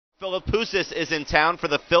Philippoussis is in town for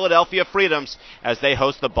the Philadelphia Freedoms as they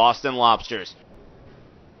host the Boston Lobsters.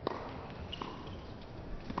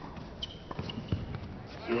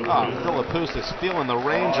 Philippoussis feeling the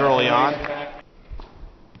range early on.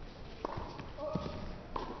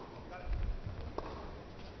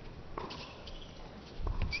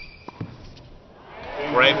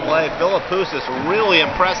 Great play. Philippoussis really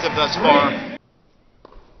impressive thus far.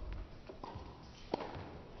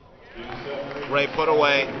 Great put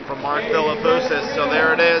away from Mark Philippoussis. So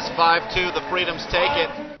there it is, 5-2. The Freedoms take it.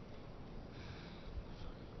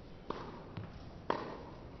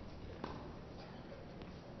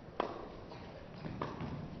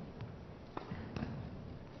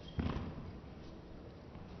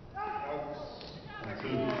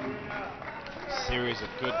 Series of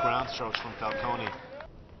good ground strokes from Falcone.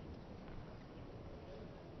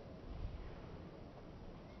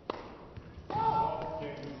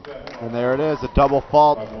 And there it is, a double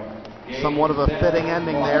fault. Somewhat of a fitting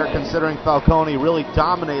ending there, considering Falcone really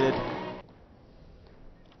dominated.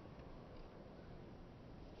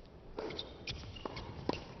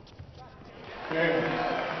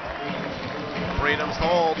 Freedoms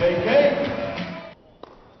hold.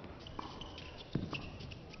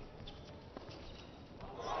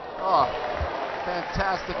 Oh,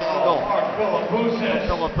 fantastic angle.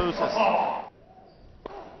 Philippoussis.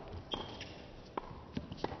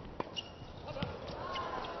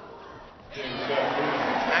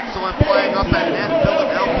 Excellent playing up at net.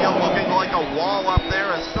 Philadelphia looking like a wall up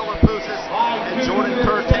there as Philippoussis and Jordan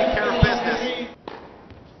Kerr take care of business.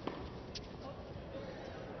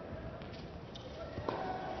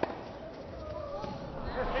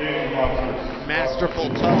 Masterful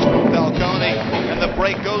touch from Falcone, and the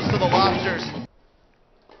break goes to the Lobsters.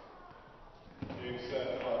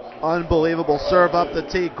 Unbelievable serve up the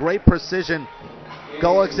tee, great precision.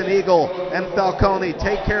 Gullicks and Eagle and Falcone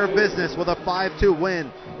take care of business with a 5-2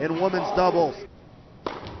 win in women's doubles.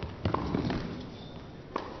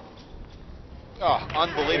 Oh,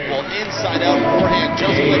 unbelievable. Inside out forehand,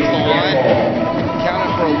 just clicks the line.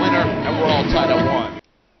 Counted for a winner, and we're all tied at 1.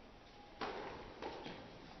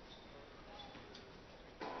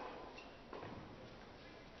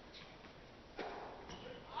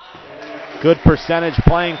 Good percentage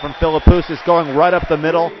playing from Philippoussis, going right up the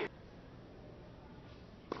middle.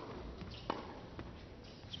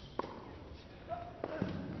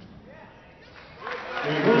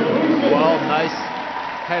 Well, nice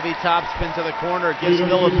heavy topspin to the corner, gives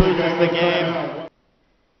Philippoussis the game.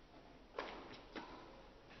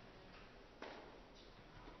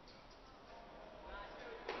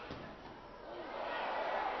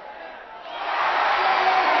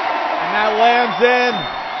 And that lands in.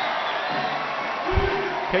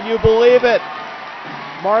 Can you believe it?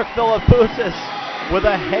 Mark Philippoussis with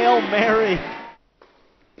a Hail Mary.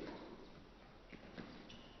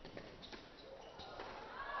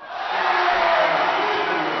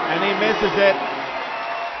 And he misses it.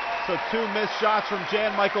 So 2 missed shots from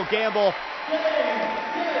Jan Michael Gamble.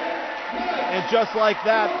 And just like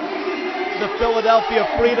that, the Philadelphia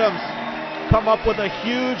Freedoms come up with a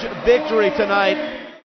huge victory tonight.